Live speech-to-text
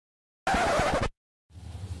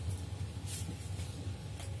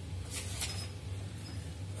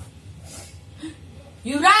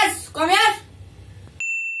Yuvraj, come here.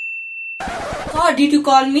 Sir, did you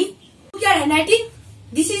call me? Look your handwriting.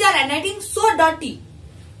 This is your handwriting so dirty.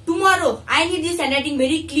 Tomorrow, I need this handwriting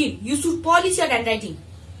very clean. You should polish your handwriting.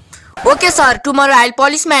 Okay sir, tomorrow I'll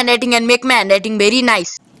polish my handwriting and make my handwriting very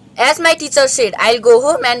nice. As my teacher said, I'll go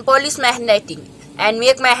home and polish my handwriting and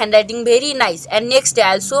make my handwriting very nice, and next day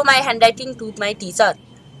I'll show my handwriting to my teacher.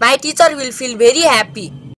 My teacher will feel very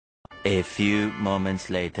happy. A few moments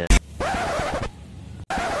later.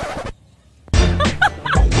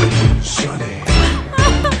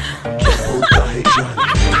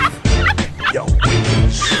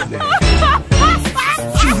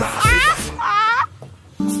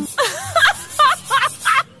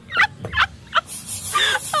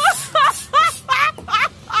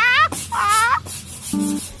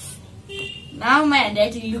 Now my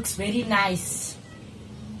handwriting looks very nice.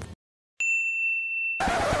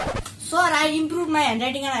 Sir, I improved my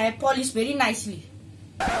handwriting and I polished very nicely.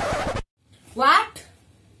 What?